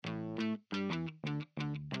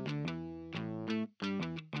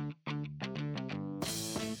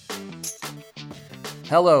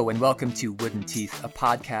Hello and welcome to Wooden Teeth, a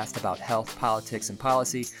podcast about health, politics, and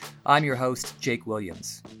policy. I'm your host, Jake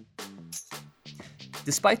Williams.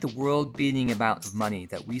 Despite the world-beating amount of money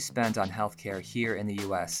that we spend on healthcare here in the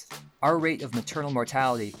U.S., our rate of maternal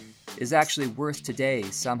mortality is actually worse today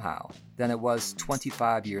somehow than it was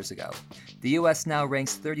 25 years ago. The U.S. now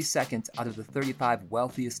ranks 32nd out of the 35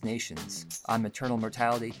 wealthiest nations on maternal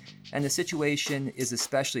mortality, and the situation is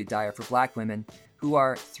especially dire for Black women, who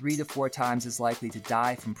are 3 to 4 times as likely to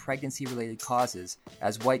die from pregnancy-related causes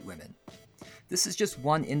as white women. This is just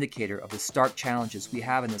one indicator of the stark challenges we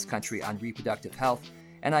have in this country on reproductive health,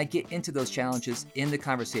 and I get into those challenges in the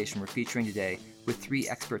conversation we're featuring today with 3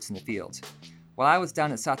 experts in the field. While I was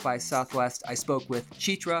down at South by Southwest, I spoke with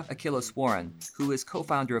Chitra Akileswaran, who is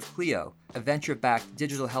co-founder of Cleo, a venture-backed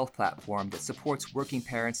digital health platform that supports working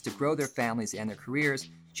parents to grow their families and their careers.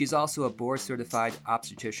 She's also a board-certified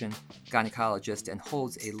obstetrician, gynecologist, and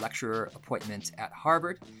holds a lecturer appointment at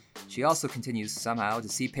Harvard. She also continues somehow to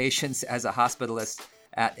see patients as a hospitalist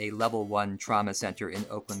at a level 1 trauma center in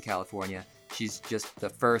Oakland, California. She's just the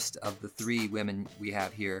first of the 3 women we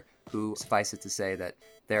have here who, suffice it to say, that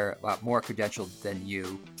they're more credentialed than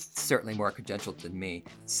you, certainly more credentialed than me.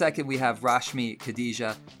 Second, we have Rashmi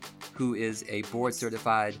Kudesia, who is a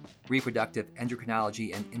board-certified reproductive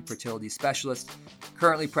endocrinology and infertility specialist,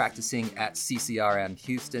 currently practicing at CCRM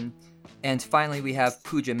Houston. And finally, we have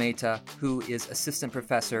Pooja Mehta, who is assistant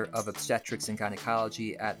professor of obstetrics and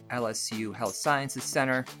gynecology at LSU Health Sciences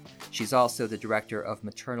Center. She's also the director of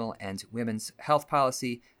maternal and women's health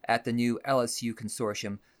policy at the new LSU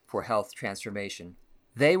Consortium for Health Transformation.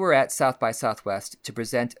 They were at South by Southwest to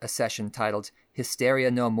present a session titled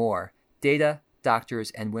Hysteria No More, Data,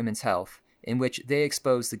 Doctors, and Women's Health, in which they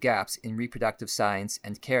expose the gaps in reproductive science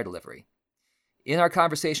and care delivery. In our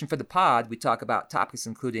conversation for the pod, we talk about topics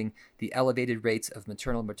including the elevated rates of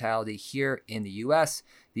maternal mortality here in the U.S.,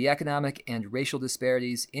 the economic and racial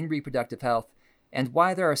disparities in reproductive health, and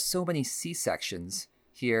why there are so many C-sections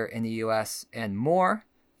here in the U.S., and more.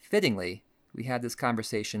 Fittingly, we had this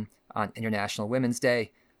conversation on International Women's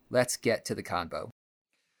Day. Let's get to the convo.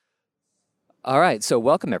 All right, so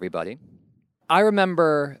welcome everybody. I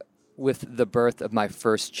remember with the birth of my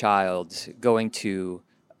first child going to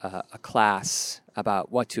a class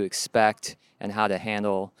about what to expect and how to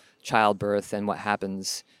handle childbirth and what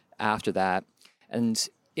happens after that. And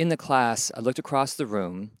in the class, I looked across the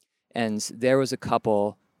room and there was a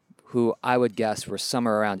couple who I would guess were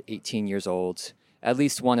somewhere around 18 years old, at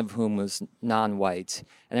least one of whom was non-white.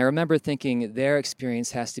 And I remember thinking their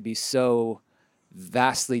experience has to be so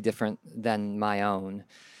vastly different than my own.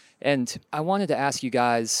 And I wanted to ask you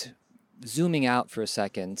guys, zooming out for a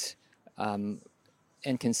second,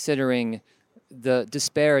 and considering the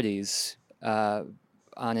disparities on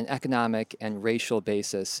an economic and racial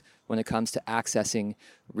basis when it comes to accessing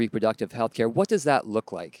reproductive health care, what does that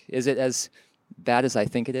look like? Is it as bad as I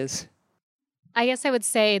think it is? I guess I would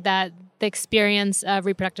say that the experience of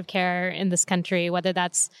reproductive care in this country, whether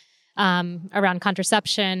that's around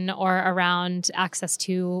contraception or around access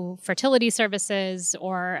to fertility services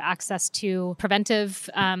or access to preventive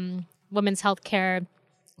women's health care,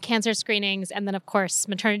 cancer screenings, and then, of course,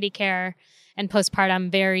 maternity care and postpartum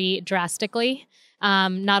vary drastically,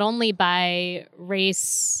 not only by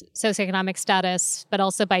race, socioeconomic status, but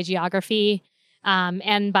also by geography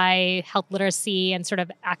and by health literacy and sort of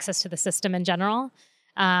access to the system in general.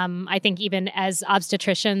 I think even as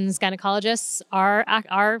obstetricians, gynecologists,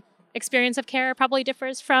 our experience of care probably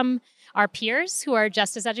differs from our peers who are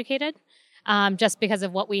just as educated, just because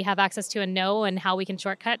of what we have access to and know and how we can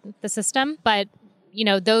shortcut the system. But you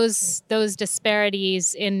know, those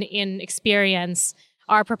disparities in experience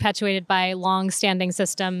are perpetuated by long-standing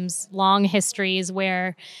systems, long histories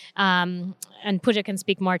where, and Pooja can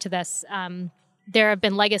speak more to this, there have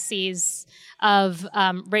been legacies of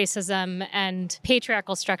racism and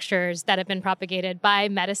patriarchal structures that have been propagated by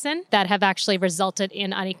medicine that have actually resulted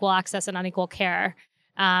in unequal access and unequal care.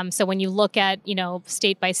 So when you look at,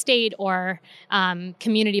 state by state or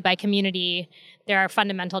community by community, there are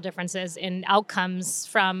fundamental differences in outcomes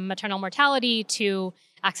from maternal mortality to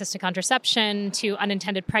access to contraception to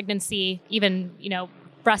unintended pregnancy, even,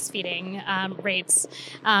 breastfeeding rates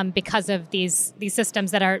because of these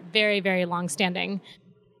systems that are very, very long-standing.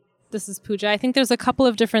 This is Pooja. I think there's a couple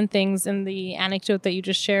of different things in the anecdote that you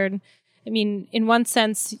just shared. I mean, in one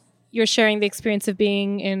sense, you're sharing the experience of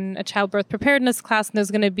being in a childbirth preparedness class, and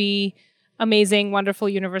there's going to be amazing, wonderful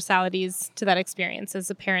universalities to that experience as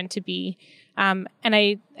a parent to be. And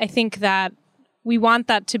I think that we want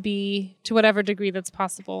that to be, to whatever degree that's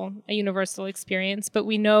possible, a universal experience. But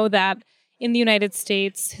we know that in the United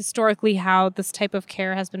States, historically, how this type of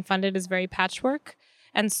care has been funded is very patchwork.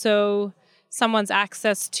 And so someone's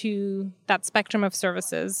access to that spectrum of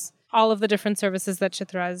services, all of the different services that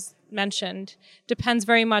Chitra has mentioned, depends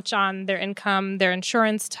very much on their income, their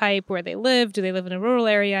insurance type, where they live. Do they live in a rural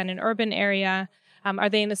area, in an urban area? Are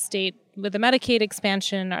they in a state with a Medicaid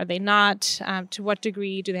expansion? Are they not? To what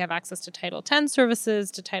degree do they have access to Title X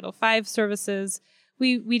services, to Title V services?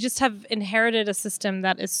 We just have inherited a system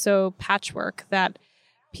that is so patchwork that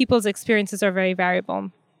people's experiences are very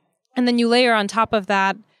variable. And then you layer on top of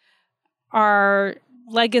that our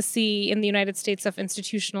legacy in the United States of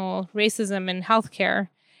institutional racism in healthcare.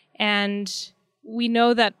 And we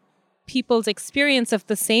know that people's experience of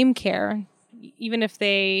the same care, even if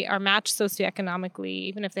they are matched socioeconomically,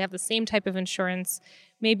 even if they have the same type of insurance,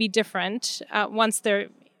 may be different once they're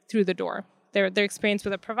through the door. Their experience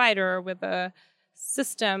with a provider, with a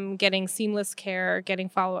system, getting seamless care, getting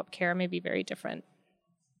follow-up care may be very different.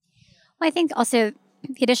 Well, I think also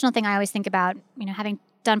the additional thing I always think about, having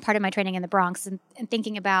done part of my training in the Bronx and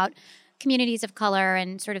thinking about communities of color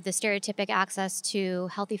and sort of the stereotypic access to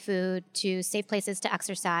healthy food, to safe places to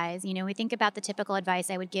exercise. We think about the typical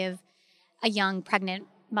advice I would give a young pregnant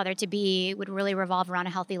mother-to-be would really revolve around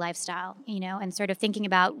a healthy lifestyle, and sort of thinking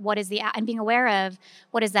about and being aware of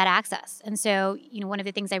what is that access. And so, one of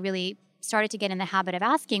the things I really started to get in the habit of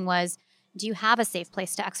asking was, do you have a safe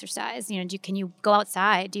place to exercise? Can you go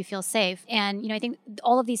outside? Do you feel safe? And, I think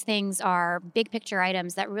all of these things are big picture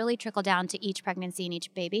items that really trickle down to each pregnancy and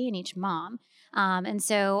each baby and each mom. And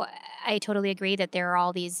so I totally agree that there are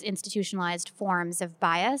all these institutionalized forms of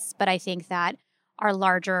bias, but I think that our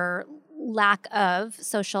larger lack of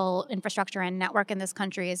social infrastructure and network in this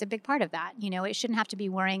country is a big part of that. It shouldn't have to be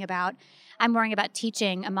I'm worrying about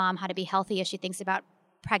teaching a mom how to be healthy as she thinks about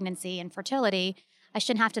pregnancy and fertility. I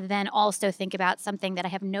shouldn't have to then also think about something that I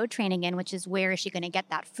have no training in, which is where is she going to get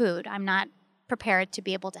that food? I'm not prepared to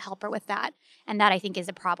be able to help her with that. And that I think is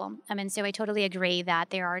a problem. So I totally agree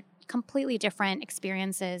that there are completely different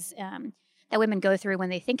experiences that women go through when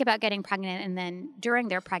they think about getting pregnant and then during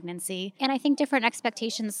their pregnancy. And I think different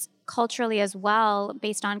expectations culturally as well,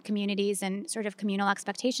 based on communities and sort of communal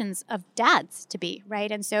expectations of dads to be,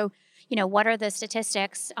 right? And so, what are the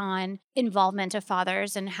statistics on involvement of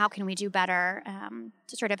fathers and how can we do better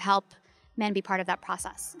to sort of help men be part of that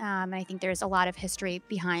process? And I think there's a lot of history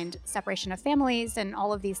behind separation of families and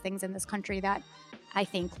all of these things in this country that I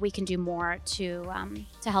think we can do more to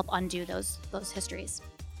help undo those histories.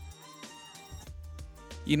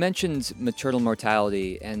 You mentioned maternal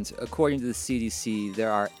mortality, and according to the CDC,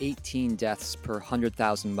 there are 18 deaths per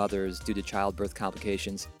 100,000 mothers due to childbirth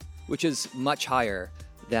complications, which is much higher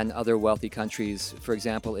than other wealthy countries. For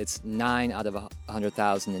example, it's 9 out of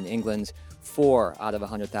 100,000 in England, 4 out of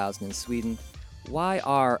 100,000 in Sweden. Why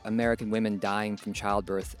are American women dying from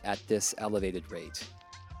childbirth at this elevated rate?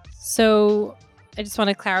 So I just want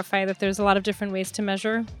to clarify that there's a lot of different ways to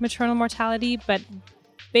measure maternal mortality, but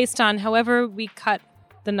based on however we cut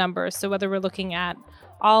the numbers, so whether we're looking at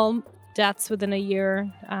all deaths within a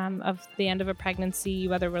year of the end of a pregnancy,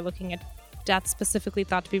 whether we're looking at deaths specifically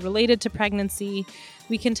thought to be related to pregnancy,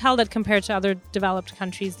 we can tell that compared to other developed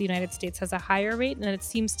countries, the United States has a higher rate, and it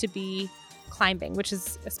seems to be climbing, which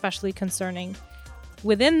is especially concerning.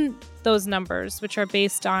 Within those numbers, which are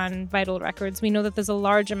based on vital records, we know that there's a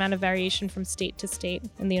large amount of variation from state to state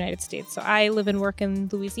in the United States. So I live and work in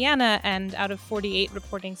Louisiana, and out of 48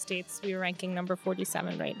 reporting states, we are ranking number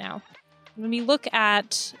 47 right now. When we look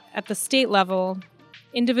at the state level,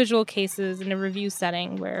 individual cases in a review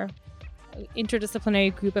setting where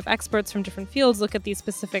interdisciplinary group of experts from different fields look at these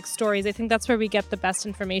specific stories, I think that's where we get the best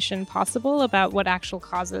information possible about what actual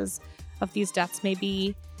causes of these deaths may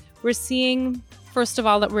be. We're seeing, first of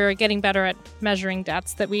all, that we're getting better at measuring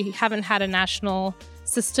deaths, that we haven't had a national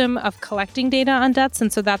system of collecting data on deaths,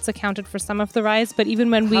 and so that's accounted for some of the rise. But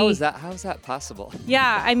even when How is that possible?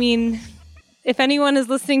 Yeah, if anyone is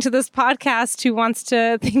listening to this podcast who wants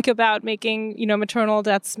to think about making, maternal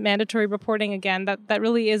deaths mandatory reporting again, that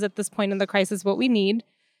really is at this point in the crisis what we need,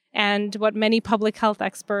 and what many public health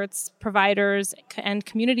experts, providers, and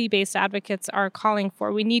community-based advocates are calling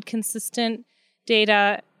for. We need consistent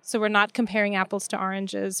data, so we're not comparing apples to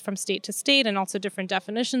oranges from state to state, and also different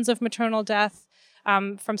definitions of maternal death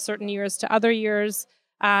from certain years to other years.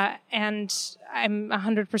 And I'm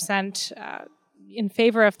 100% in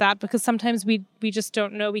favor of that, because sometimes we just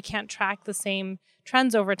don't know, we can't track the same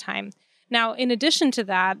trends over time. Now, in addition to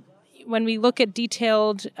that, when we look at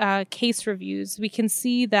detailed case reviews, we can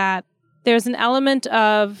see that there's an element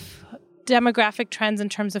of demographic trends in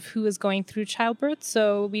terms of who is going through childbirth.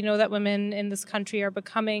 So we know that women in this country are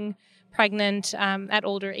becoming pregnant at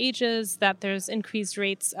older ages, that there's increased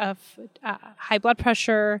rates of high blood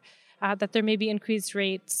pressure, that there may be increased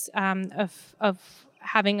rates of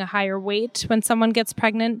having a higher weight when someone gets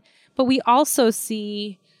pregnant. But we also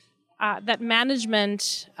see that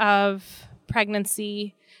management of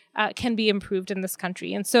pregnancy can be improved in this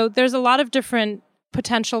country. And so there's a lot of different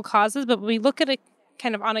potential causes, but when we look at it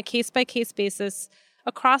kind of on a case-by-case basis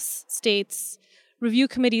across states, review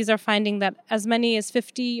committees are finding that as many as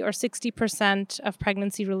 50 or 60% of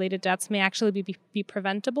pregnancy-related deaths may actually be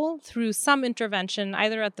preventable through some intervention,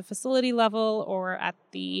 either at the facility level or at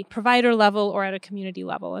the provider level or at a community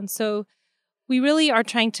level. And so we really are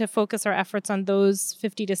trying to focus our efforts on those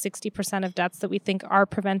 50 to 60% of deaths that we think are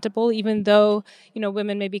preventable, even though,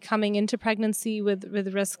 women may be coming into pregnancy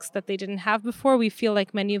with risks that they didn't have before. We feel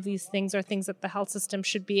like many of these things are things that the health system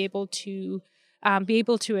should be able to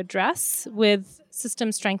address with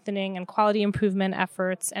system strengthening and quality improvement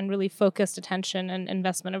efforts and really focused attention and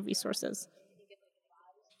investment of resources.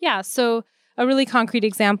 Yeah, so a really concrete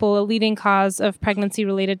example, a leading cause of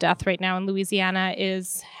pregnancy-related death right now in Louisiana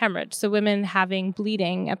is hemorrhage. So women having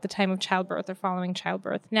bleeding at the time of childbirth or following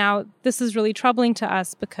childbirth. Now, this is really troubling to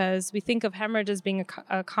us because we think of hemorrhage as being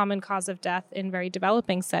a common cause of death in very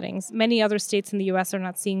developing settings. Many other states in the U.S. are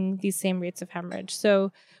not seeing these same rates of hemorrhage.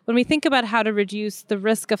 So when we think about how to reduce the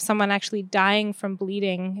risk of someone actually dying from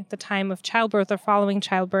bleeding at the time of childbirth or following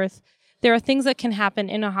childbirth, there are things that can happen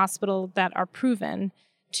in a hospital that are proven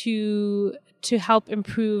to help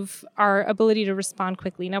improve our ability to respond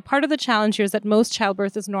quickly. Now, part of the challenge here is that most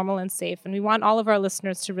childbirth is normal and safe, and we want all of our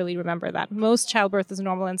listeners to really remember that. Most childbirth is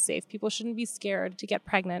normal and safe. People shouldn't be scared to get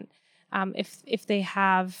pregnant if they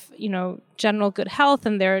have, general good health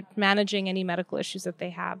and they're managing any medical issues that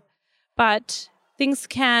they have. But things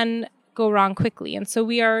can go wrong quickly, and so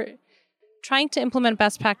we are trying to implement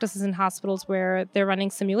best practices in hospitals where they're running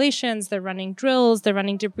simulations, they're running drills, they're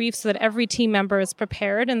running debriefs so that every team member is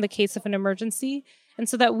prepared in the case of an emergency, and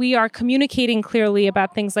so that we are communicating clearly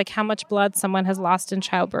about things like how much blood someone has lost in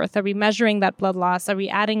childbirth. Are we measuring that blood loss? Are we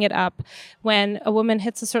adding it up? When a woman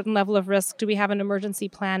hits a certain level of risk, do we have an emergency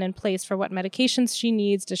plan in place for what medications she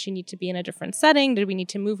needs? Does she need to be in a different setting? Do we need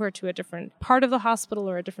to move her to a different part of the hospital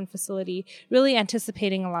or a different facility? Really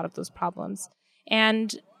anticipating a lot of those problems.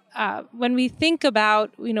 And when we think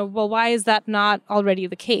about, why is that not already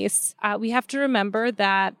the case? We have to remember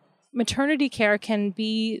that maternity care can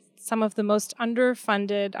be some of the most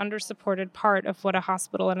underfunded, undersupported part of what a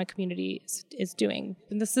hospital and a community is doing.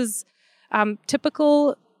 And this is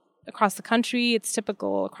typical across the country. It's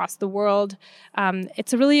typical across the world.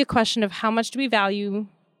 It's really a question of how much do we value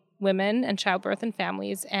women and childbirth and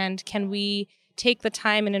families, and can we take the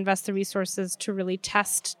time and invest the resources to really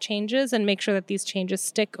test changes and make sure that these changes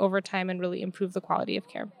stick over time and really improve the quality of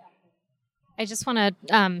care. I just want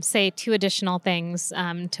to say two additional things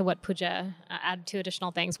to what Pooja add two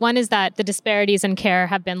additional things. One is that the disparities in care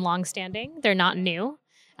have been longstanding. They're not new.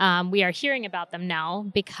 We are hearing about them now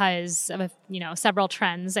because of several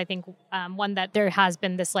trends. I think one that there has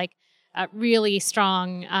been this really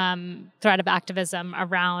strong thread of activism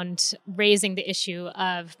around raising the issue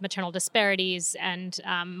of maternal disparities and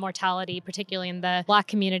mortality, particularly in the Black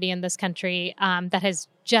community in this country, that has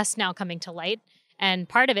just now coming to light. And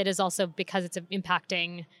part of it is also because it's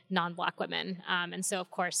impacting non-Black women. And so,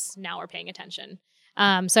 of course, now we're paying attention.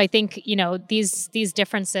 So I think, these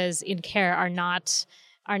differences in care are not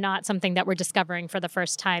something that we're discovering for the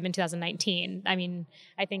first time in 2019. I mean,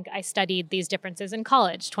 I think I studied these differences in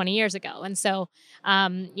college 20 years ago. And so,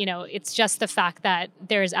 it's just the fact that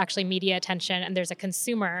there's actually media attention and there's a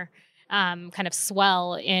consumer kind of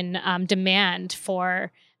swell in demand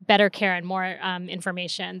for better care and more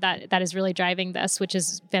information that is really driving this, which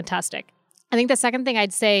is fantastic. I think the second thing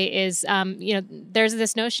I'd say is, there's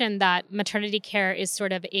this notion that maternity care is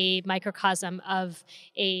sort of a microcosm of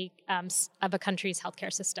a country's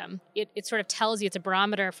healthcare system. It sort of tells you, it's a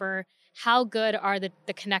barometer for how good are the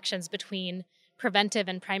connections between preventive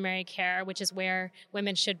and primary care, which is where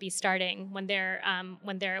women should be starting when they're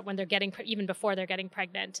getting, even before they're getting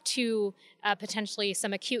pregnant, to potentially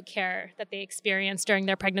some acute care that they experience during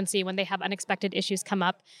their pregnancy when they have unexpected issues come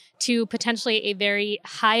up, to potentially a very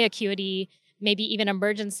high acuity, maybe even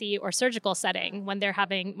emergency or surgical setting when they're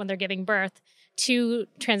giving birth, to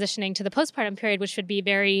transitioning to the postpartum period, which should be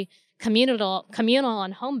very communal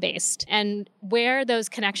and home-based. And where those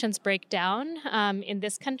connections break down in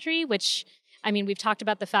this country, which, we've talked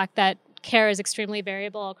about the fact that care is extremely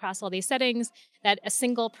variable across all these settings, that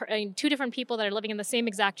two different people that are living in the same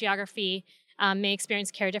exact geography may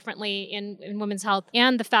experience care differently in women's health.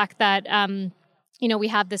 And the fact that, we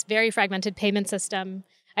have this very fragmented payment system,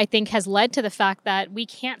 I think has led to the fact that we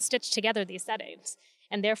can't stitch together these settings.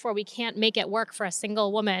 And therefore, we can't make it work for a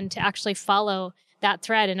single woman to actually follow that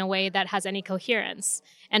thread in a way that has any coherence.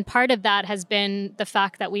 And part of that has been the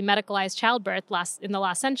fact that we medicalized childbirth in the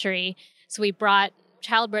last century. So we brought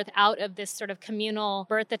childbirth out of this sort of communal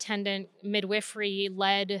birth attendant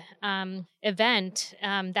midwifery-led event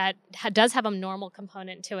that does have a normal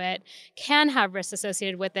component to it, can have risks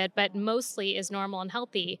associated with it, but mostly is normal and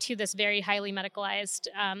healthy, to this very highly medicalized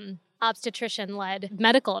obstetrician-led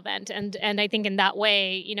medical event. And I think in that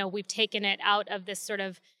way, we've taken it out of this sort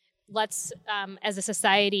of let's, as a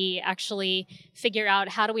society, actually figure out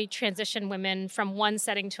how do we transition women from one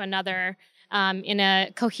setting to another in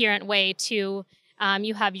a coherent way to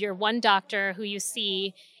you have your one doctor who you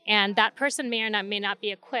see, and that person may not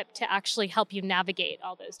be equipped to actually help you navigate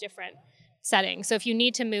all those different settings. So if you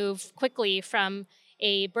need to move quickly from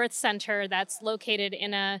a birth center that's located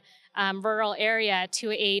in a rural area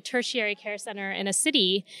to a tertiary care center in a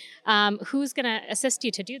city, who's going to assist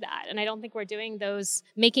you to do that? And I don't think we're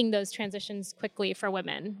making those transitions quickly for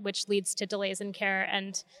women, which leads to delays in care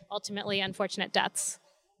and ultimately unfortunate deaths.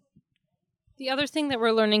 The other thing that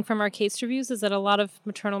we're learning from our case reviews is that a lot of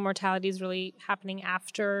maternal mortality is really happening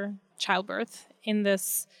after childbirth in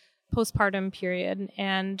this postpartum period.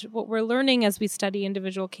 And what we're learning as we study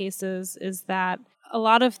individual cases is that a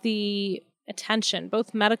lot of the attention,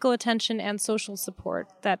 both medical attention and social support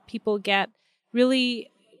that people get,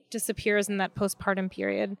 really disappears in that postpartum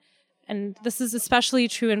period. And this is especially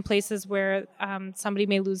true in places where somebody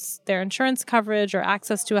may lose their insurance coverage or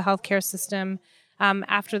access to a healthcare system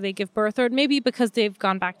after they give birth, or maybe because they've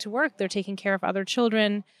gone back to work, they're taking care of other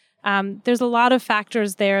children. There's a lot of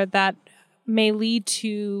factors there that may lead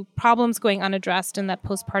to problems going unaddressed in that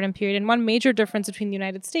postpartum period. And one major difference between the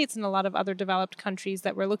United States and a lot of other developed countries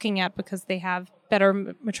that we're looking at, because they have better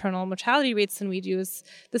maternal mortality rates than we do, is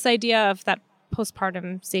this idea of that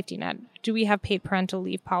postpartum safety net. Do we have paid parental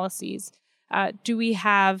leave policies? Do we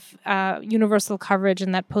have universal coverage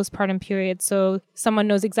in that postpartum period so someone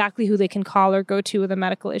knows exactly who they can call or go to with a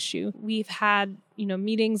medical issue? We've had,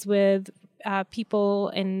 meetings with people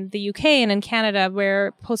in the UK and in Canada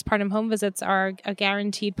where postpartum home visits are a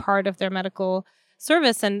guaranteed part of their medical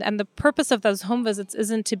service. And the purpose of those home visits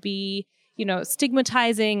isn't to be,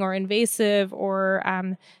 stigmatizing or invasive or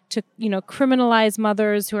to, criminalize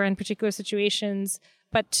mothers who are in particular situations,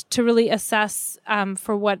 but to really assess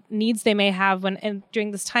for what needs they may have and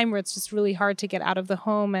during this time where it's just really hard to get out of the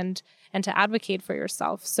home and to advocate for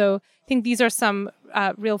yourself. So I think these are some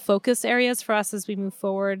real focus areas for us as we move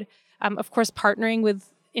forward. Of course, partnering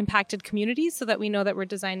with impacted communities so that we know that we're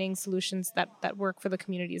designing solutions that work for the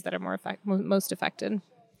communities that are most affected.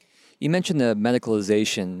 You mentioned the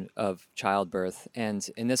medicalization of childbirth, and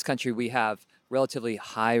in this country we have relatively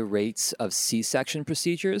high rates of C-section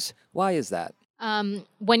procedures. Why is that?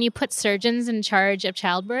 When you put surgeons in charge of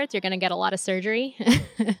childbirth, you're going to get a lot of surgery.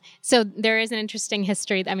 So there is an interesting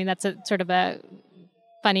history. I mean, that's a sort of a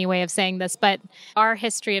funny way of saying this, but our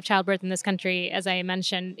history of childbirth in this country, as I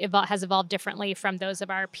mentioned, has evolved differently from those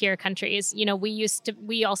of our peer countries.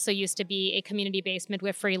 We also used to be a community-based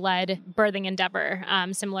midwifery-led birthing endeavor,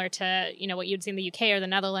 similar to, what you'd see in the UK or the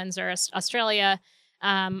Netherlands or Australia,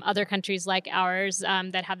 other countries like ours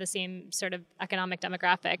that have the same sort of economic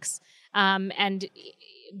demographics. And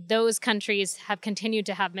those countries have continued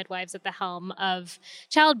to have midwives at the helm of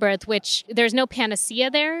childbirth, which there's no panacea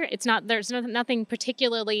there. There's nothing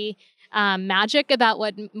particularly magic about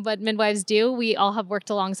what midwives do. We all have worked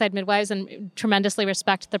alongside midwives and tremendously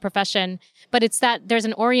respect the profession. But it's that there's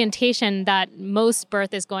an orientation that most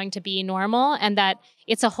birth is going to be normal and that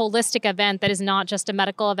it's a holistic event that is not just a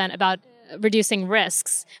medical event about reducing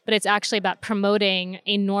risks, but it's actually about promoting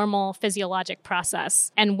a normal physiologic process.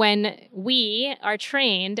 And when we are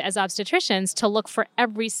trained as obstetricians to look for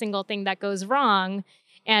every single thing that goes wrong,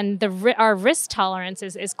 and our risk tolerance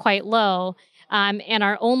is quite low, and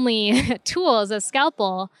our only tool is a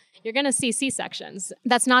scalpel, you're going to see C-sections.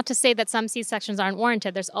 That's not to say that some C-sections aren't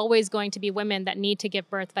warranted. There's always going to be women that need to give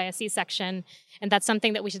birth via C-section, and that's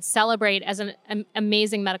something that we should celebrate as an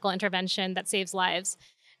amazing medical intervention that saves lives.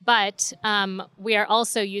 But we are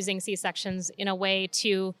also using C-sections in a way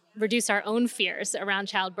to reduce our own fears around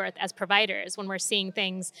childbirth as providers when we're seeing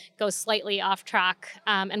things go slightly off track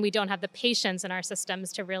and we don't have the patience in our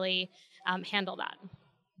systems to really handle that.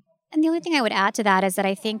 And the only thing I would add to that is that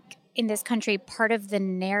I think in this country, part of the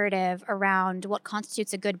narrative around what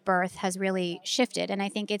constitutes a good birth has really shifted. And I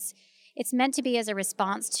think it's meant to be as a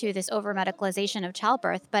response to this over-medicalization of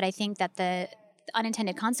childbirth. But I think that the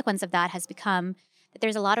unintended consequence of that has become that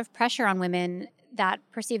there's a lot of pressure on women that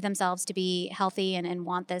perceive themselves to be healthy and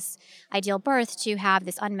want this ideal birth to have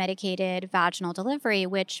this unmedicated vaginal delivery,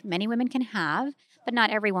 which many women can have, but not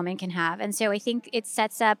every woman can have. And so I think it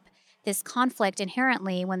sets up this conflict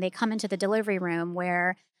inherently when they come into the delivery room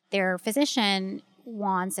where their physician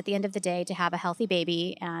wants at the end of the day to have a healthy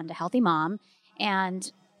baby and a healthy mom.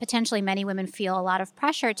 And potentially many women feel a lot of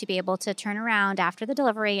pressure to be able to turn around after the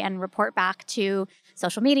delivery and report back to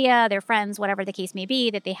social media, their friends, whatever the case may be,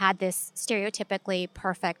 that they had this stereotypically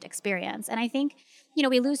perfect experience. And I think,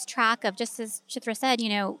 we lose track of, just as Chitra said,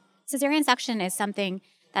 cesarean section is something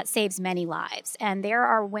that saves many lives. And there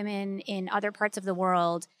are women in other parts of the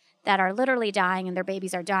world that are literally dying and their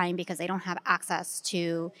babies are dying because they don't have access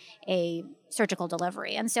to a surgical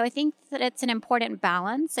delivery. And so I think that it's an important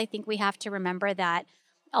balance. I think we have to remember that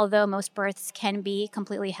although most births can be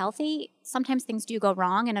completely healthy, sometimes things do go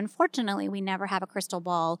wrong. And unfortunately, we never have a crystal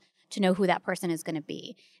ball to know who that person is going to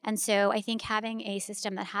be. And so I think having a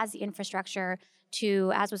system that has the infrastructure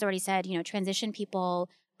to, as was already said, transition people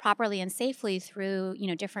properly and safely through,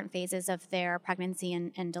 different phases of their pregnancy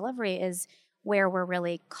and delivery is where we're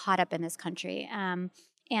really caught up in this country.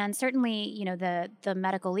 And certainly, the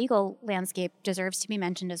medical legal landscape deserves to be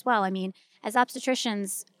mentioned as well. I mean, as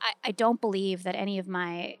obstetricians, I don't believe that any of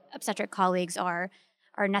my obstetric colleagues are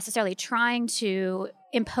necessarily trying to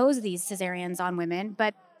impose these cesareans on women,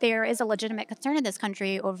 but there is a legitimate concern in this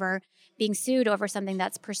country over being sued over something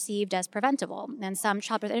that's perceived as preventable. And some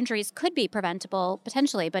childbirth injuries could be preventable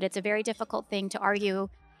potentially, but it's a very difficult thing to argue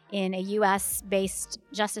in a U.S.-based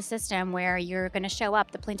justice system where you're going to show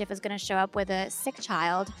up, the plaintiff is going to show up with a sick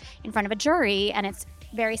child in front of a jury, and it's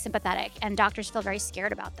very sympathetic, and doctors feel very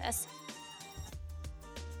scared about this.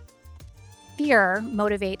 Fear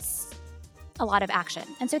motivates a lot of action.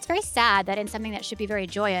 And so it's very sad that in something that should be very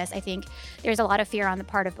joyous, I think there's a lot of fear on the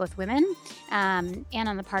part of both women and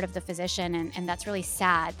on the part of the physician, and that's really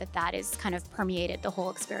sad that is kind of permeated the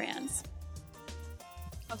whole experience.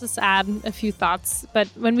 I'll just add a few thoughts. But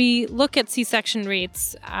when we look at C-section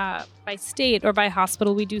rates by state or by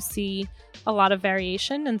hospital, we do see a lot of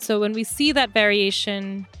variation. And so when we see that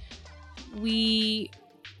variation, we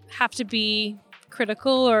have to be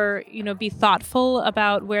critical or, be thoughtful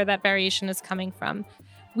about where that variation is coming from.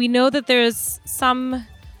 We know that there's some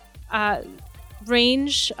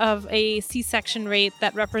range of a C-section rate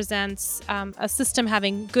that represents a system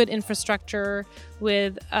having good infrastructure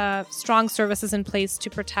with strong services in place to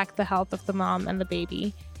protect the health of the mom and the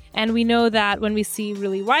baby. And we know that when we see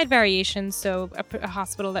really wide variations, so a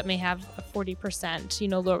hospital that may have a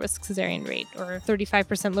 40% low-risk cesarean rate or a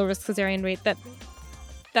 35% low-risk cesarean rate,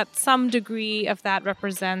 that some degree of that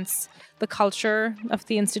represents the culture of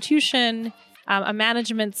the institution, a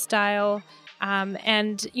management style,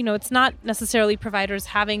 and it's not necessarily providers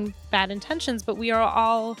having bad intentions, but we are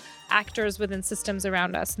all actors within systems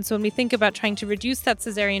around us. And so when we think about trying to reduce that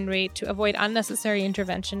cesarean rate to avoid unnecessary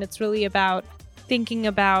intervention, it's really about thinking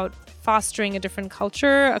about fostering a different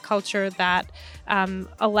culture, a culture that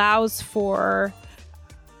allows for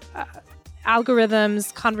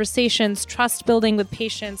algorithms, conversations, trust building with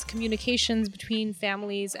patients, communications between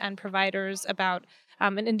families and providers about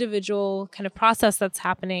an individual kind of process that's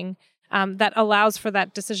happening that allows for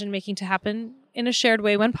that decision-making to happen in a shared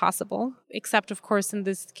way when possible, except, of course, in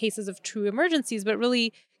these cases of true emergencies, but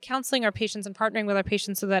really counseling our patients and partnering with our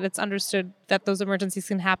patients so that it's understood that those emergencies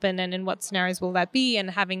can happen and in what scenarios will that be, and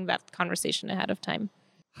having that conversation ahead of time.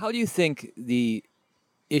 How do you think the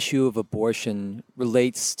issue of abortion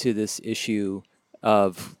relates to this issue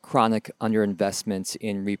of chronic underinvestments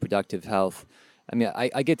in reproductive health? I mean,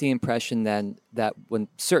 I get the impression then that when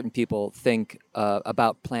certain people think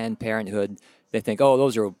about Planned Parenthood, they think, oh,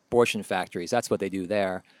 those are abortion factories. That's what they do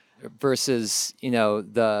there. Versus,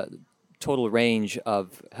 the total range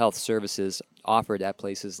of health services offered at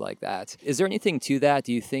places like that. Is there anything to that?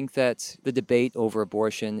 Do you think that the debate over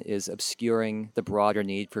abortion is obscuring the broader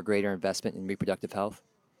need for greater investment in reproductive health?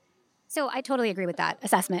 So I totally agree with that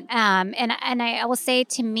assessment. And I will say,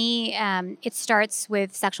 to me, it starts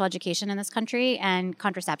with sexual education in this country and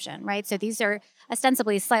contraception, right? So these are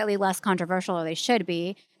ostensibly slightly less controversial, or they should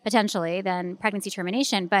be, potentially, than pregnancy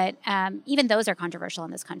termination. But even those are controversial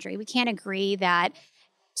in this country. We can't agree that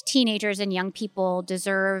teenagers and young people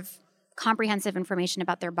deserve comprehensive information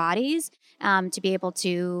about their bodies to be able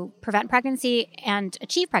to prevent pregnancy and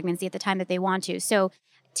achieve pregnancy at the time that they want to. So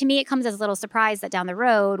to me, it comes as a little surprise that down the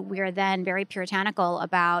road, we are then very puritanical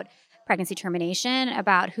about pregnancy termination,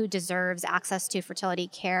 about who deserves access to fertility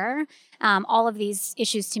care. All of these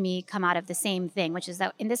issues to me come out of the same thing, which is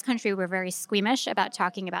that in this country, we're very squeamish about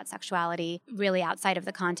talking about sexuality really outside of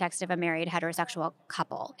the context of a married heterosexual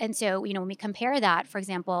couple. And so, when we compare that, for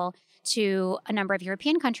example, to a number of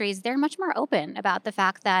European countries, they're much more open about the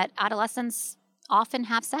fact that adolescents often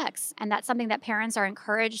have sex. And that's something that parents are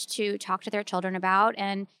encouraged to talk to their children about.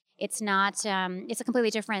 And it's not, it's a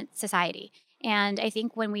completely different society. And I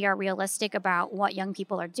think when we are realistic about what young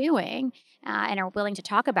people are doing and are willing to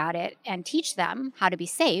talk about it and teach them how to be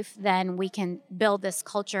safe, then we can build this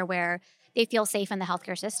culture where they feel safe in the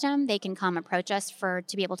healthcare system. They can come approach us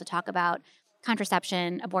to be able to talk about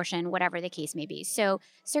contraception, abortion, whatever the case may be. So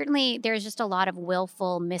certainly there's just a lot of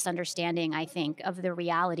willful misunderstanding, I think, of the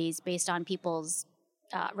realities based on people's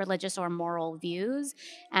religious or moral views.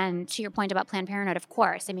 And to your point about Planned Parenthood, of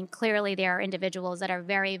course, I mean, clearly there are individuals that are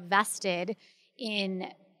very vested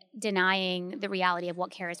in denying the reality of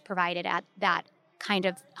what care is provided at that kind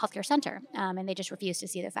of healthcare center, and they just refuse to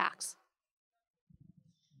see the facts.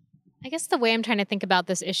 I guess the way I'm trying to think about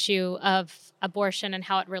this issue of abortion and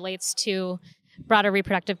how it relates to broader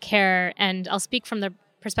reproductive care, and I'll speak from the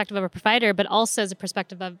perspective of a provider, but also as a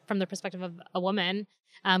perspective from the perspective of a woman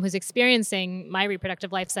who's experiencing my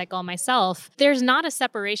reproductive life cycle myself. There's not a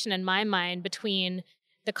separation in my mind between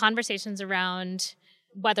the conversations around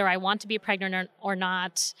whether I want to be pregnant or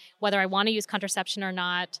not, whether I want to use contraception or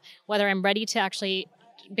not, whether I'm ready to actually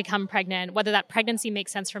become pregnant, whether that pregnancy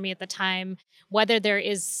makes sense for me at the time, whether there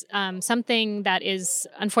is something that is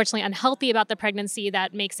unfortunately unhealthy about the pregnancy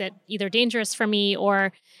that makes it either dangerous for me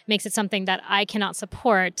or makes it something that I cannot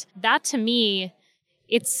support. That to me,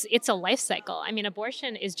 it's a life cycle. I mean,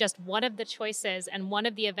 abortion is just one of the choices and one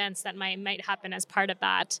of the events that might happen as part of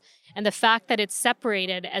that. And the fact that it's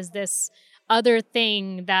separated as this other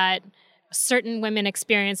thing that certain women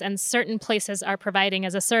experience and certain places are providing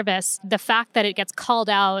as a service, the fact that it gets called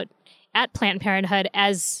out at Planned Parenthood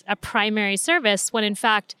as a primary service, when in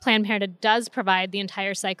fact Planned Parenthood does provide the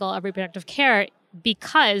entire cycle of reproductive care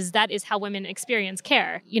because that is how women experience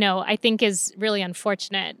care, I think is really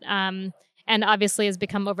unfortunate. And obviously has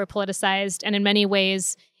become over-politicized and in many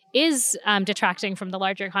ways is detracting from the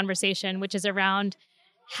larger conversation, which is around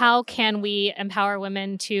how can we empower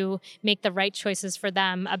women to make the right choices for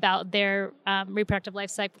them about their reproductive life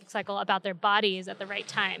cycle, about their bodies at the right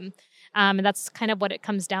time. And that's kind of what it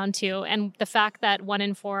comes down to. And the fact that 1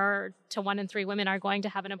 in 4 to 1 in 3 women are going to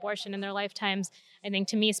have an abortion in their lifetimes, I think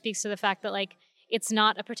to me speaks to the fact that it's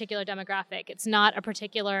not a particular demographic. It's not a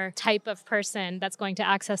particular type of person that's going to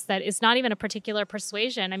access that. It's not even a particular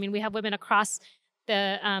persuasion. I mean, we have women across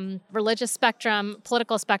the religious spectrum,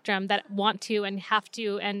 political spectrum that want to and have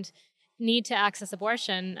to and need to access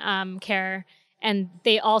abortion care. And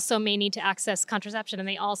they also may need to access contraception, and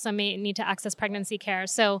they also may need to access pregnancy care.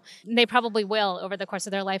 So they probably will over the course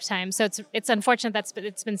of their lifetime. So it's unfortunate that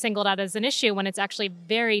it's been singled out as an issue when it's actually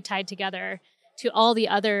very tied together to all the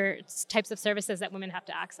other types of services that women have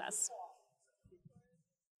to access.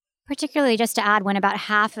 Particularly, just to add, when about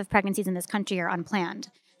half of pregnancies in this country are unplanned.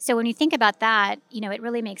 So when you think about that, it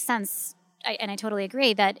really makes sense, and I totally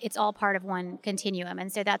agree, that it's all part of one continuum.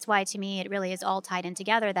 And so that's why, to me, it really is all tied in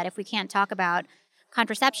together, that if we can't talk about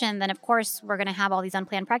contraception, then of course we're going to have all these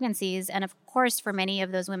unplanned pregnancies. And of course, for many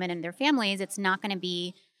of those women and their families, it's not going to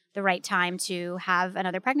be the right time to have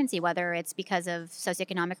another pregnancy, whether it's because of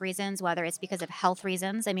socioeconomic reasons, whether it's because of health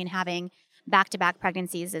reasons. I mean, having back-to-back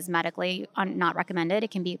pregnancies is medically not recommended.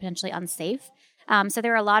 It can be potentially unsafe. So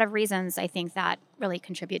there are a lot of reasons, I think, that really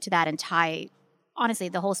contribute to that and tie, honestly,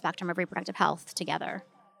 the whole spectrum of reproductive health together.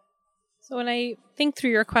 So when I think through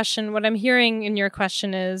your question, what I'm hearing in your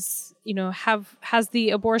question is, has the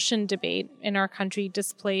abortion debate in our country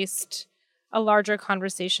displaced a larger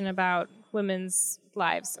conversation about women's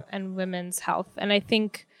lives and women's health? And I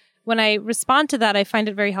think when I respond to that, I find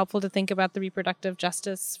it very helpful to think about the reproductive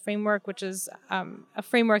justice framework, which is a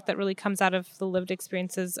framework that really comes out of the lived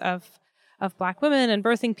experiences of Black women and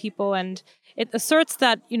birthing people. And it asserts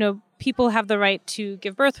that, people have the right to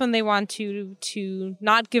give birth when they want to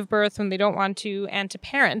not give birth when they don't want to, and to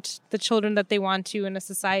parent the children that they want to in a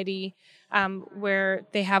society where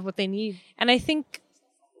they have what they need. And I think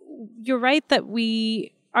you're right that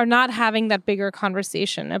we are not having that bigger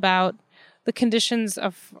conversation about the conditions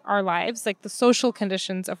of our lives, like the social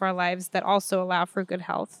conditions of our lives that also allow for good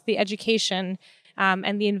health, the education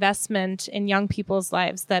and the investment in young people's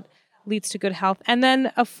lives that leads to good health, and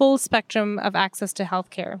then a full spectrum of access to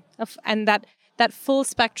healthcare. And that full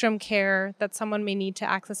spectrum care that someone may need to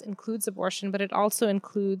access includes abortion, but it also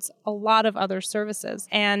includes a lot of other services.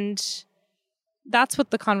 And that's what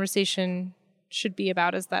the conversation should be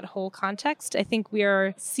about is that whole context. I think we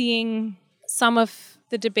are seeing some of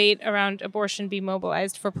the debate around abortion be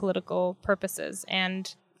mobilized for political purposes.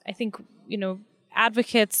 And I think,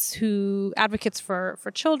 advocates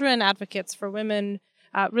for children, advocates for women,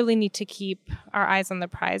 really need to keep our eyes on the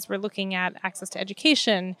prize. We're looking at access to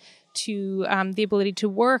education, to the ability to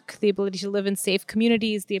work, the ability to live in safe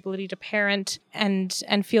communities, the ability to parent,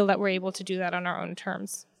 and feel that we're able to do that on our own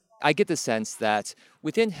terms. I get the sense that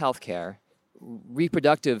within healthcare,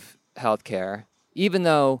 reproductive healthcare, even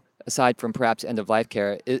though aside from perhaps end-of-life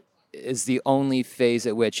care, it is the only phase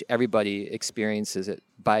at which everybody experiences it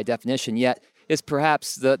by definition, yet is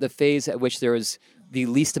perhaps the phase at which there is the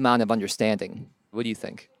least amount of understanding. What do you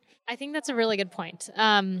think? I think that's a really good point.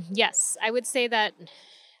 Yes, I would say that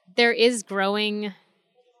there is growing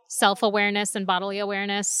self-awareness and bodily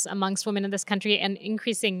awareness amongst women in this country and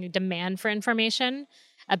increasing demand for information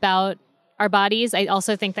about our bodies. I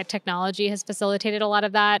also think that technology has facilitated a lot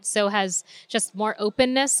of that. So has just more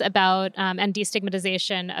openness about and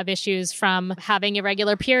destigmatization of issues, from having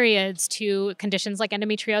irregular periods to conditions like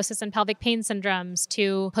endometriosis and pelvic pain syndromes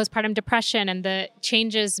to postpartum depression and the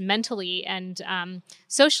changes mentally and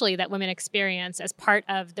socially that women experience as part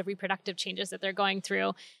of the reproductive changes that they're going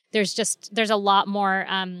through. There's a lot more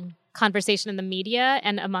conversation in the media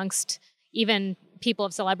and amongst even people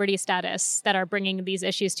of celebrity status that are bringing these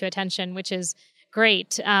issues to attention, which is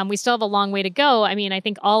great. We still have a long way to go. I mean, I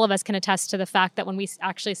think all of us can attest to the fact that when we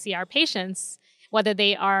actually see our patients, whether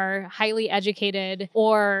they are highly educated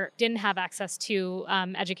or didn't have access to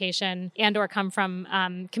education and or come from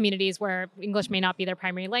communities where English may not be their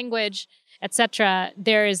primary language, etc.,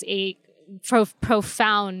 there is a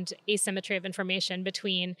profound asymmetry of information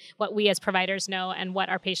between what we as providers know and what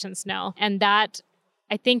our patients know. And that,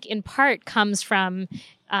 I think, in part comes from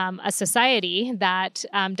a society that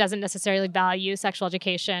doesn't necessarily value sexual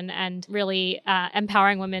education and really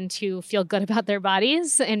empowering women to feel good about their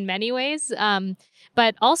bodies in many ways.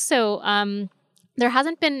 But also, there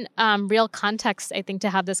hasn't been real context, I think, to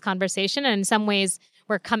have this conversation. And in some ways,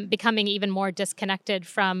 we're becoming even more disconnected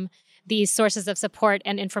from these sources of support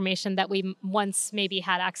and information that we once maybe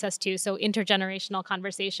had access to. So intergenerational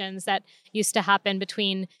conversations that used to happen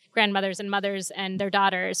between grandmothers and mothers and their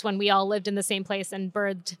daughters when we all lived in the same place and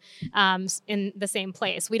birthed in the same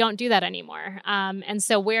place. We don't do that anymore. And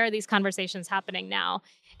so where are these conversations happening now?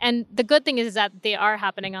 And the good thing is that they are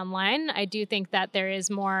happening online. I do think that there is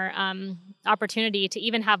more opportunity to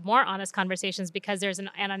even have more honest conversations because there's an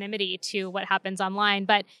anonymity to what happens online.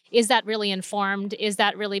 But is that really informed? Is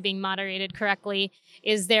that really being moderated correctly?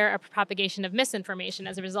 Is there a propagation of misinformation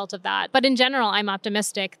as a result of that? But in general, I'm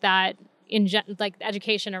optimistic that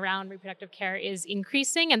education around reproductive care is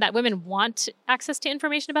increasing and that women want access to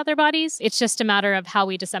information about their bodies. It's just a matter of how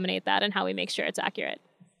we disseminate that and how we make sure it's accurate.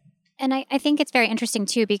 And I think it's very interesting,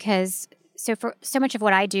 too, because so much of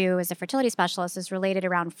what I do as a fertility specialist is related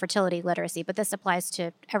around fertility literacy, but this applies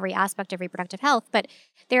to every aspect of reproductive health. But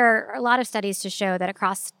there are a lot of studies to show that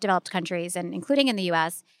across developed countries, and including in the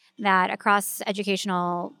U.S., that across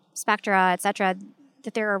educational spectra, et cetera,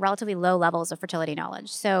 that there are relatively low levels of fertility knowledge.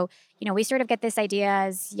 So, we sort of get this idea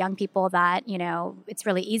as young people that, it's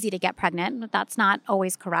really easy to get pregnant, but that's not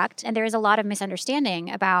always correct. And there is a lot of misunderstanding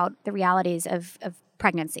about the realities of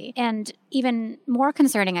pregnancy. And even more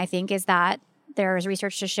concerning, I think, is that there is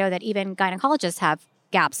research to show that even gynecologists have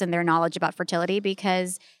gaps in their knowledge about fertility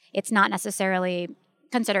because it's not necessarily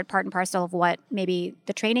considered part and parcel of what maybe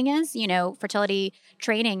the training is. Fertility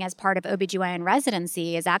training as part of OBGYN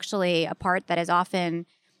residency is actually a part that is often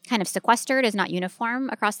kind of sequestered, is not uniform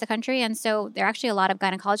across the country. And so there are actually a lot of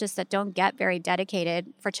gynecologists that don't get very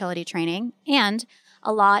dedicated fertility training. And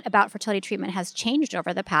a lot about fertility treatment has changed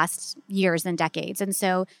over the past years and decades. And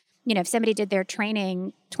so, if somebody did their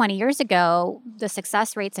training 20 years ago, the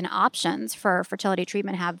success rates and options for fertility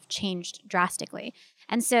treatment have changed drastically.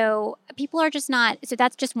 And so people are just not, so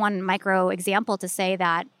that's just one micro example to say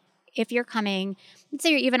that if you're coming, let's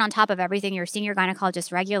say you're even on top of everything, you're seeing your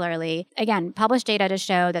gynecologist regularly, again, published data to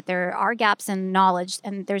show that there are gaps in knowledge,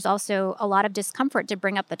 and there's also a lot of discomfort to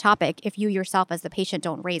bring up the topic if you yourself as the patient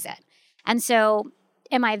don't raise it. And so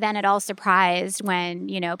am I then at all surprised when,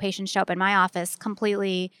 patients show up in my office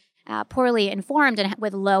completely poorly informed and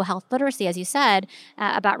with low health literacy, as you said,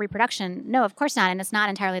 about reproduction? No, of course not. And it's not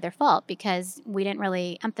entirely their fault because we didn't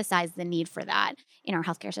really emphasize the need for that in our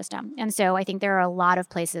healthcare system. And so I think there are a lot of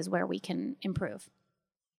places where we can improve.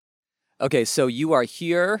 Okay, so you are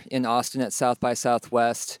here in Austin at South by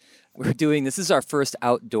Southwest. This is our first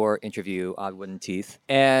outdoor interview on Wooden Teeth.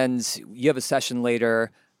 And you have a session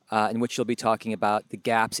later in which you'll be talking about the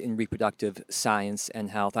gaps in reproductive science and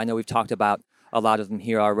health. I know we've talked about a lot of them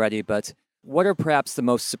here already, but What are perhaps the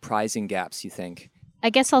most surprising gaps, you think? I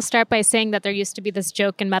guess I'll start by saying that there used to be this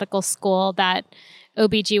joke in medical school that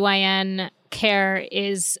OBGYN care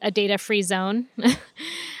is a data-free zone.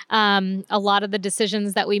 A lot of the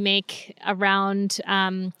decisions that we make around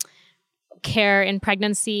care in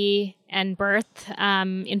pregnancy and birth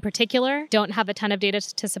in particular don't have a ton of data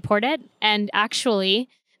to support it. And actually,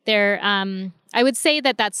 I would say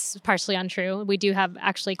that that's partially untrue. We do have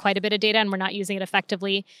actually quite a bit of data and we're not using it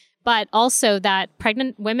effectively. But also that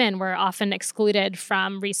pregnant women were often excluded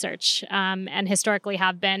from research and historically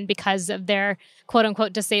have been because of their quote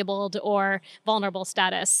unquote disabled or vulnerable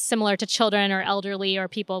status, similar to children or elderly or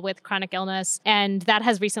people with chronic illness. And that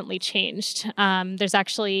has recently changed. There's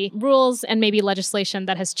actually rules and maybe legislation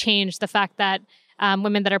that has changed the fact that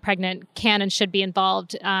women that are pregnant can and should be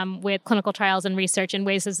involved with clinical trials and research in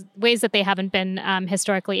ways that they haven't been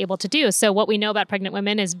historically able to do. So what we know about pregnant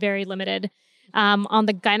women is very limited. On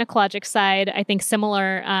the gynecologic side, I think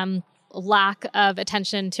similar lack of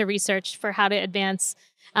attention to research for how to advance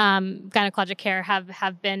gynecologic care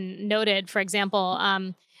have been noted. For example,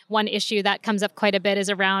 one issue that comes up quite a bit is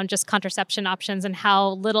around just contraception options and how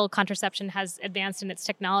little contraception has advanced in its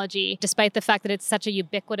technology, despite the fact that it's such a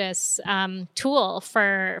ubiquitous tool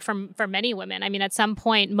for many women. I mean, at some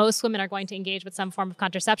point, most women are going to engage with some form of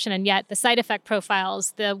contraception, and yet the side effect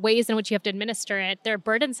profiles, the ways in which you have to administer it, they're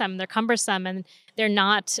burdensome, they're cumbersome, and they're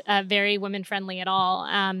not very women-friendly at all.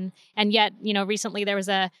 And yet, recently there was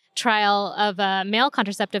a trial of a male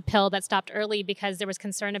contraceptive pill that stopped early because there was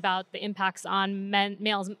concern about the impacts on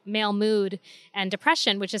male mood and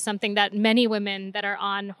depression, which is something that many women that are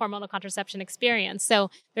on hormonal contraception experience.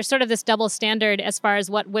 So there's sort of this double standard as far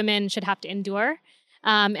as what women should have to endure,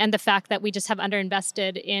 and the fact that we just have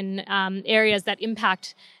underinvested in areas that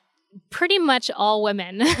impact pretty much all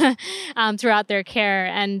women throughout their care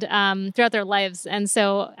and throughout their lives. And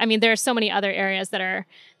so, I mean, there are so many other areas that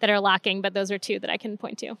are lacking, but those are two that I can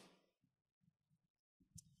point to.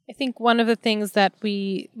 I think one of the things that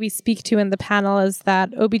we speak to in the panel is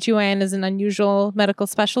that OBGYN is an unusual medical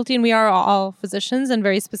specialty, and we are all physicians, and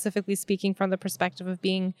very specifically speaking from the perspective of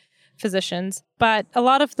being physicians. But a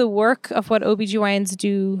lot of the work of what OBGYNs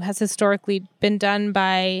do has historically been done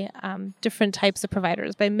by different types of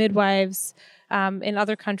providers, by midwives, in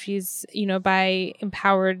other countries, by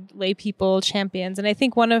empowered lay people, champions. And I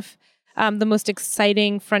think one of the most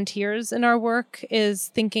exciting frontiers in our work is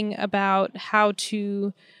thinking about how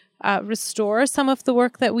to restore some of the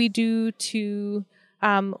work that we do to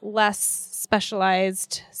less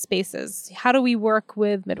specialized spaces. How do we work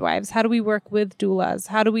with midwives? How do we work with doulas?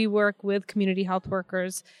 How do we work with community health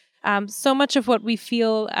workers? So much of what we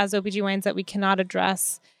feel as OBGYNs that we cannot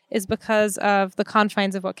address is because of the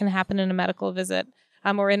confines of what can happen in a medical visit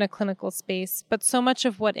or in a clinical space. But so much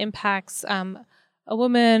of what impacts a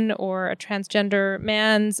woman or a transgender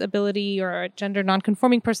man's ability or a gender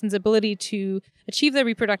nonconforming person's ability to achieve their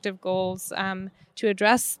reproductive goals, to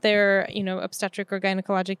address their, obstetric or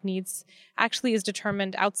gynecologic needs actually is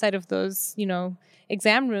determined outside of those,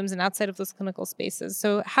 exam rooms and outside of those clinical spaces.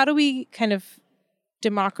 So how do we kind of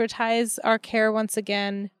democratize our care once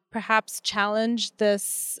again, perhaps challenge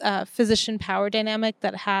this physician power dynamic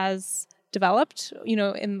that has developed,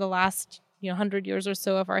 in the last 100 years or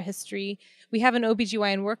so of our history? We have an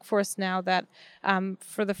OBGYN workforce now that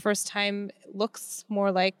for the first time looks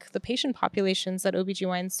more like the patient populations that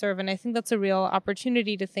OBGYNs serve. And I think that's a real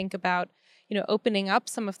opportunity to think about, opening up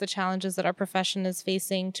some of the challenges that our profession is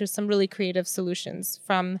facing to some really creative solutions,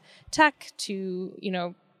 from tech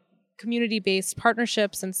to, community-based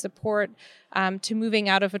partnerships and support, to moving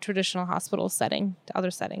out of a traditional hospital setting to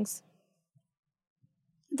other settings.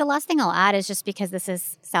 The last thing I'll add is, just because this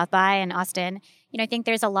is South by in Austin, I think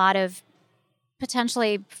there's a lot of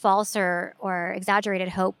potentially false or exaggerated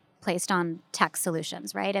hope placed on tech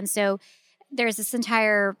solutions, right? And so there's this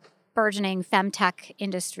entire burgeoning femtech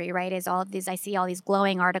industry, right? I see all these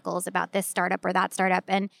glowing articles about this startup or that startup.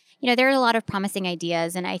 And, there are a lot of promising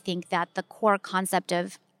ideas. And I think that the core concept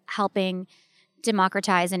of helping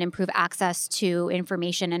democratize and improve access to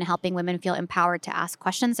information and helping women feel empowered to ask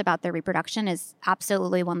questions about their reproduction is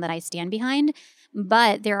absolutely one that I stand behind.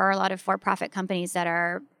 But there are a lot of for-profit companies that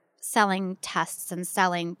are selling tests and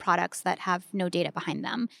selling products that have no data behind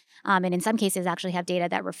them. And in some cases actually have data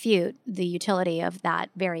that refute the utility of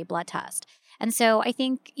that very blood test. And so I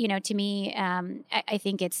think, to me, I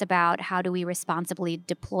think it's about how do we responsibly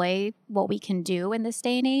deploy what we can do in this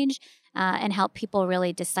day and age, and help people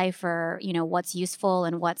really decipher, what's useful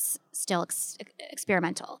and what's still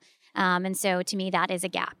experimental. And so to me, that is a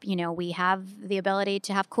gap. We have the ability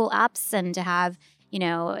to have cool apps and to have,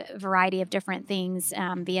 a variety of different things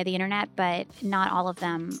via the internet, but not all of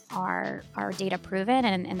them are data proven.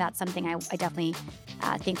 And that's something I definitely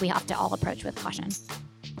think we have to all approach with caution.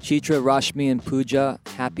 Chitra, Rashmi, and Pooja,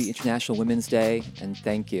 happy International Women's Day, and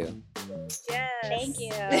thank you. Yes. Thank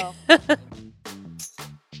you.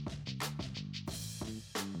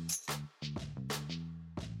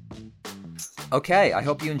 Okay, I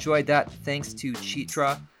hope you enjoyed that. Thanks to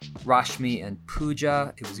Chitra, Rashmi, and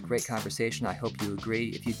Pooja. It was a great conversation. I hope you agree.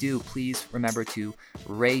 If you do, please remember to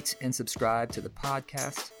rate and subscribe to the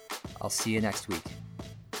podcast. I'll see you next week.